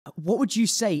what would you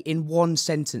say in one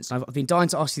sentence? I've been dying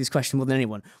to ask you this question more than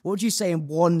anyone. What would you say in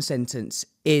one sentence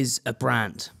is a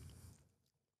brand?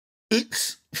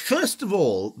 It's, first of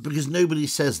all, because nobody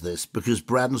says this, because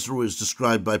brands are always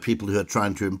described by people who are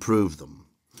trying to improve them,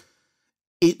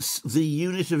 it's the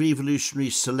unit of evolutionary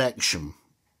selection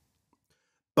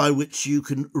by which you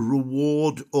can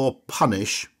reward or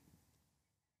punish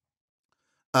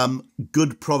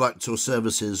good products or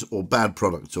services or bad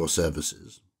products or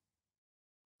services.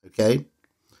 Okay?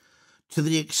 To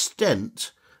the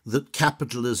extent that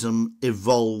capitalism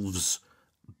evolves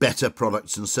better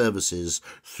products and services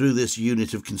through this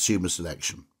unit of consumer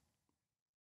selection.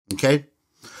 Okay?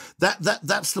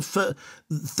 That's the first.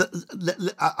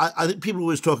 I think people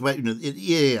always talk about,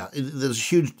 there's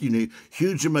a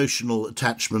huge emotional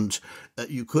attachment.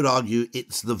 You could argue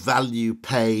it's the value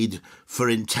paid for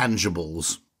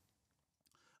intangibles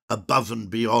above and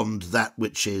beyond that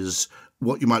which is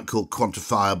what you might call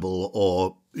quantifiable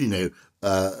or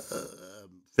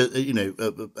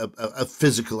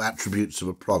physical attributes of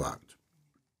a product.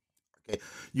 Okay,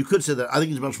 you could say that. I think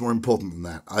it's much more important than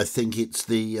that. I think it's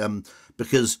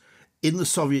because in the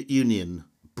Soviet Union,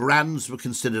 brands were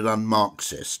considered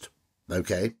un-Marxist.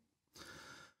 Okay,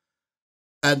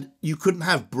 and you couldn't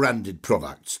have branded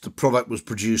products. The product was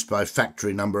produced by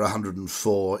factory number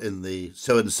 104 in the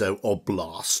so-and-so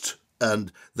oblast,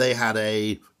 and they had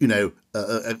a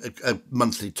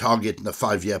monthly target and a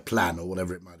 5-year plan or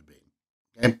whatever it might have been.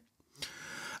 Okay?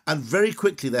 And very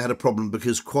quickly they had a problem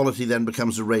because quality then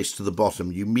becomes a race to the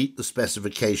bottom. You meet the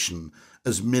specification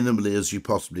as minimally as you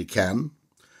possibly can.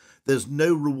 There's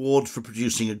no reward for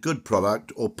producing a good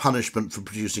product or punishment for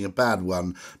producing a bad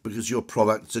one because your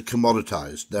products are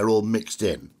commoditized. They're all mixed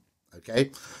in.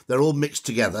 Okay? They're all mixed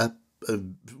together.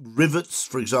 Rivets,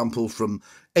 for example, from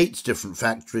 8 different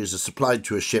factories are supplied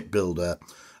to a shipbuilder.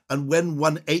 And when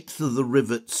 1/8 of the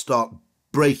rivets start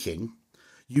breaking,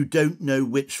 you don't know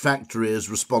which factory is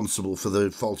responsible for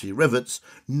the faulty rivets,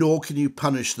 nor can you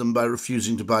punish them by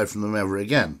refusing to buy from them ever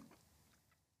again.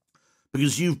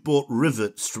 Because you've bought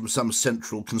rivets from some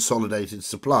central consolidated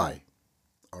supply.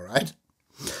 All right?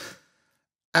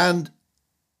 And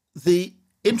the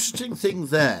interesting thing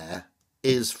there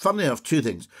is, funnily enough, 2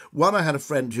 things. One, I had a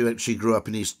friend who actually grew up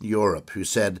in Eastern Europe who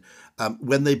said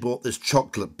when they bought this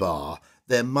chocolate bar,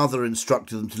 their mother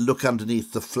instructed them to look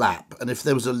underneath the flap, and if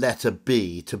there was a letter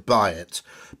B, to buy it,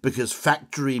 because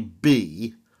factory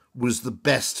B was the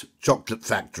best chocolate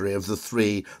factory of the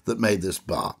 3 that made this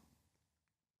bar.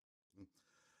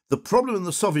 The problem in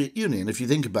the Soviet Union, if you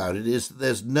think about it, is if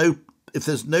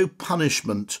there's no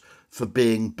punishment for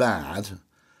being bad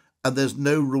and there's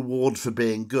no reward for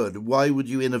being good, why would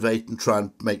you innovate and try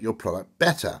and make your product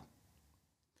better?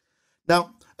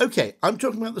 Now, okay, I'm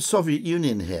talking about the Soviet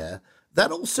Union here.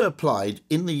 That also applied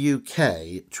in the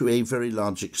UK to a very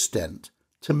large extent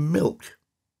to milk.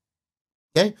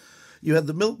 Okay? You had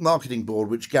the Milk Marketing Board,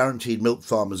 which guaranteed milk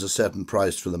farmers a certain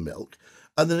price for the milk,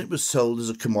 and then it was sold as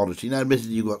a commodity. Now,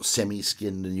 admittedly, you got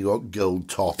semi-skinned and you got gold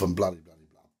top and blah, blah, blah,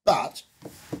 blah. But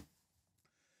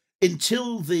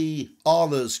until the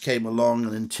Arlas came along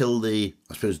and until the,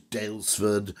 I suppose,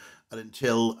 Daylesford and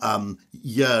until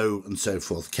Yo and so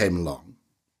forth came along,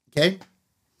 okay?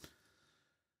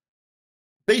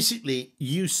 Basically,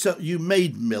 you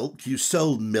made milk, you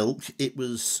sold milk, it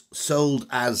was sold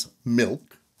as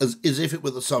milk, as if it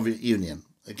were the Soviet Union,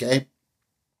 okay?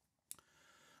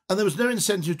 And there was no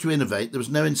incentive to innovate, there was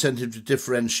no incentive to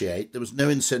differentiate, there was no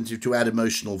incentive to add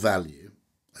emotional value,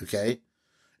 okay?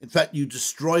 In fact, you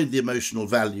destroyed the emotional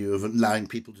value of allowing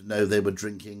people to know they were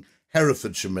drinking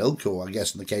Herefordshire milk, or I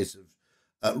guess in the case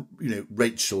of,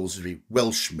 Rachel's, it'd be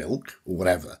Welsh milk, or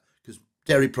whatever, because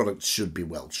dairy products should be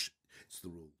Welsh. The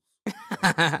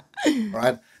rules,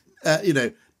 right?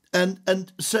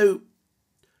 And so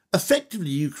effectively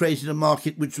you created a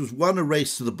market which was, one, a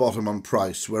race to the bottom on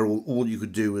price, where all you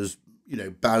could do was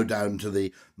bow down to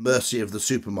the mercy of the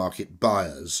supermarket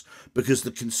buyers, because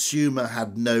the consumer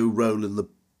had no role in the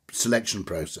selection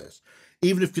process.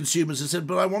 Even if consumers had said,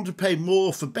 but I want to pay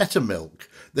more for better milk,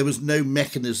 there was no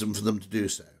mechanism for them to do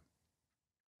so.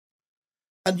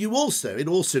 And it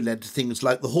also led to things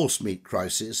like the horse meat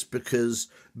crisis, because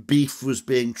beef was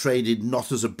being traded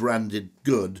not as a branded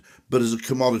good, but as a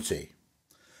commodity.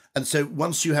 And so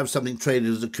once you have something traded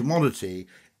as a commodity,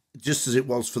 just as it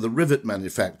was for the rivet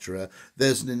manufacturer,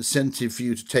 there's an incentive for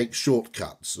you to take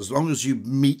shortcuts. As long as you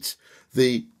meet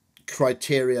the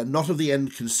criteria, not of the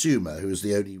end consumer, who is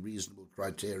the only reasonable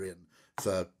criterion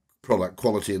for product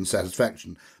quality and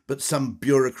satisfaction, but some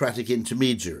bureaucratic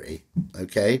intermediary,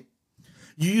 okay?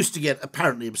 You used to get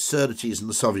apparently absurdities in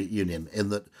the Soviet Union in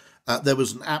that there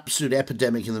was an absolute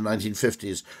epidemic in the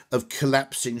 1950s of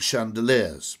collapsing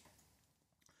chandeliers.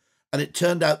 And it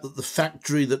turned out that the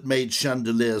factory that made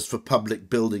chandeliers for public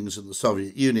buildings in the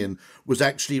Soviet Union was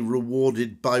actually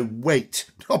rewarded by weight,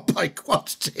 not by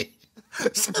quantity.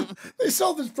 So they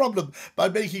solved this problem by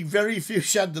making very few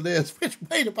chandeliers, which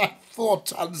weighed about 4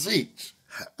 tons each.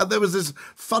 And there was this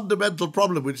fundamental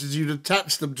problem, which is you'd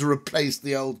attach them to replace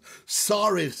the old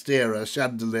Tsarist-era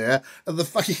chandelier, and the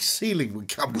fucking ceiling would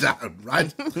come down,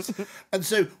 right? And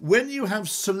so when you have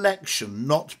selection,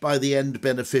 not by the end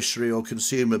beneficiary or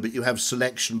consumer, but you have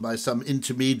selection by some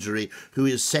intermediary who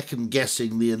is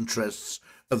second-guessing the interests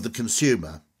of the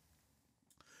consumer,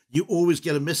 you always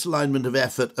get a misalignment of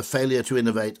effort, a failure to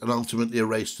innovate, and ultimately a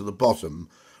race to the bottom,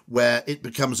 where it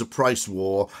becomes a price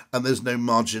war and there's no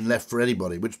margin left for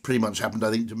anybody, which pretty much happened,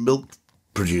 I think, to milk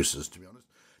producers, to be honest.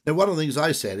 Now, one of the things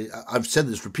I said, I've said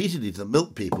this repeatedly to the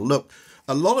milk people, look,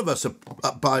 a lot of us are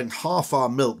buying half our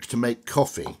milk to make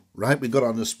coffee, right? We've got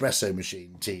our Nespresso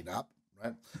machine teed up,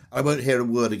 right? I won't hear a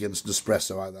word against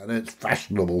Nespresso either. I know it's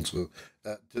fashionable to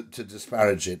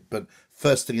disparage it, but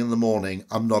first thing in the morning,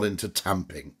 I'm not into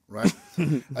tamping, right?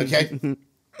 Okay?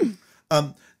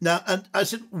 Now, and I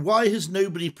said, why has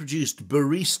nobody produced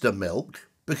barista milk?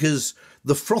 Because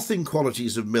the frothing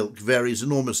qualities of milk varies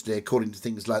enormously according to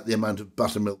things like the amount of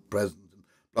buttermilk present and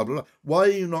blah, blah, blah. Why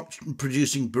are you not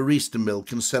producing barista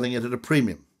milk and selling it at a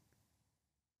premium?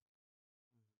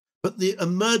 But the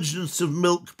emergence of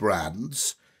milk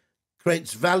brands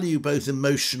creates value, both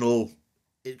emotional,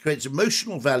 it creates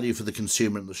emotional value for the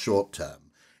consumer in the short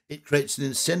term. It creates an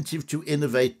incentive to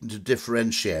innovate and to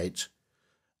differentiate,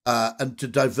 and to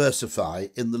diversify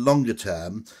in the longer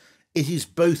term. It is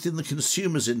both in the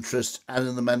consumer's interest and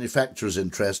in the manufacturer's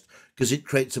interest, because it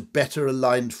creates a better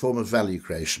aligned form of value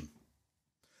creation.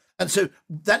 And so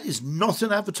that is not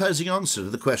an advertising answer to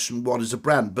the question, what is a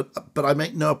brand? But I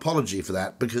make no apology for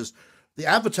that, because the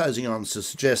advertising answer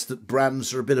suggests that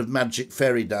brands are a bit of magic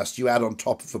fairy dust you add on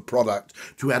top of a product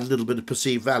to add a little bit of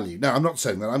perceived value. Now, I'm not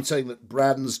saying that. I'm saying that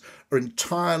brands are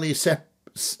entirely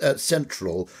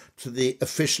central to the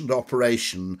efficient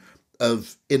operation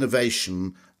of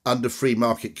innovation under free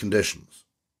market conditions.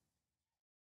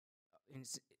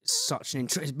 It's such an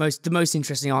the most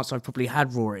interesting answer I've probably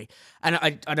had, Rory. And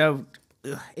I know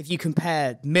if you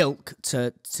compare milk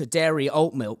to dairy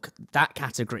alt milk, that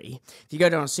category, if you go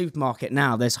down a supermarket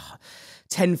now, there's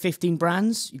 10, 15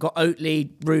 brands. You've got Oatly,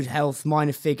 Rude Health,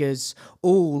 Minor Figures,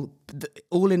 all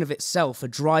in of itself are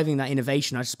driving that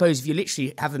innovation. I suppose if you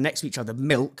literally have them next to each other,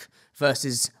 milk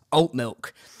versus alt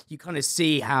milk, you kind of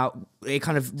see how it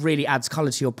kind of really adds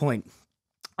colour to your point.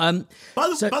 By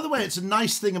the way, it's a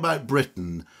nice thing about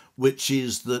Britain, which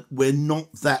is that we're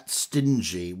not that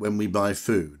stingy when we buy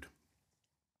food.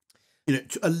 You know,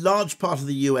 a large part of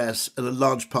the US and a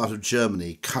large part of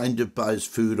Germany kind of buys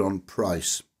food on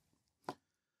price.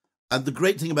 And the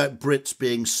great thing about Brits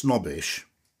being snobbish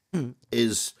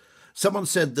is, someone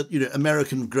said that, you know,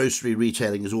 American grocery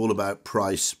retailing is all about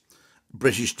price.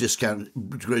 British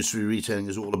discount grocery retailing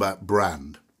is all about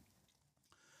brand.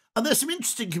 And there's some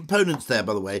interesting components there,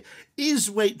 by the way. Is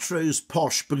Waitrose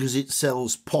posh because it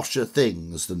sells posher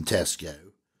things than Tesco?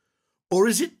 Or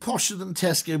is it posher than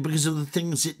Tesco because of the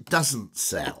things it doesn't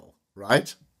sell,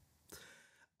 right?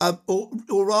 Or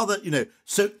rather, you know,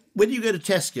 so when you go to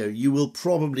Tesco, you will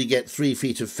probably get 3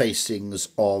 feet of facings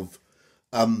of,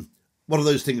 what are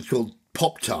those things called?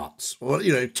 Pop-Tarts, or,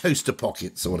 you know, toaster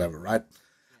pockets or whatever, right?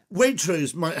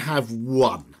 Waitrose might have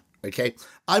one, okay?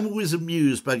 I'm always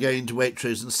amused by going to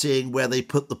Waitrose and seeing where they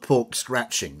put the pork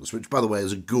scratchings, which, by the way,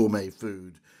 is a gourmet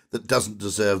food that doesn't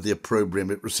deserve the opprobrium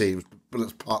it receives, but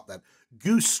let's part that.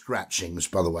 Goose scratchings,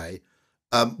 by the way,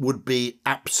 would be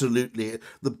absolutely...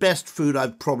 The best food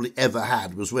I've probably ever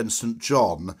had was when St.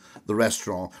 John, the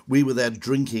restaurant, we were there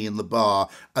drinking in the bar,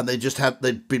 and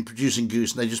they'd been producing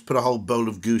goose, and they just put a whole bowl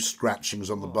of goose scratchings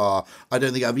on the bar. I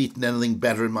don't think I've eaten anything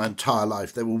better in my entire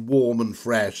life. They were warm and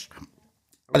fresh.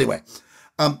 Anyway,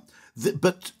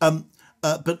 but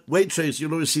Waitrose,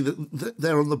 you'll always see that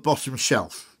they're on the bottom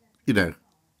shelf, you know,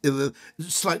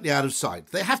 slightly out of sight.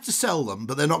 They have to sell them,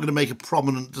 but they're not going to make a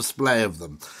prominent display of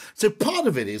them. So part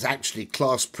of it is actually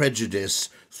class prejudice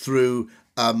through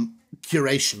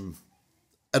curation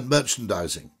and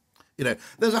merchandising. You know,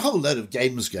 there's a whole load of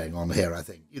games going on here, I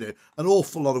think. You know, an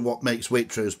awful lot of what makes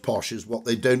Waitrose posh is what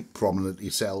they don't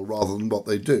prominently sell rather than what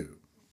they do.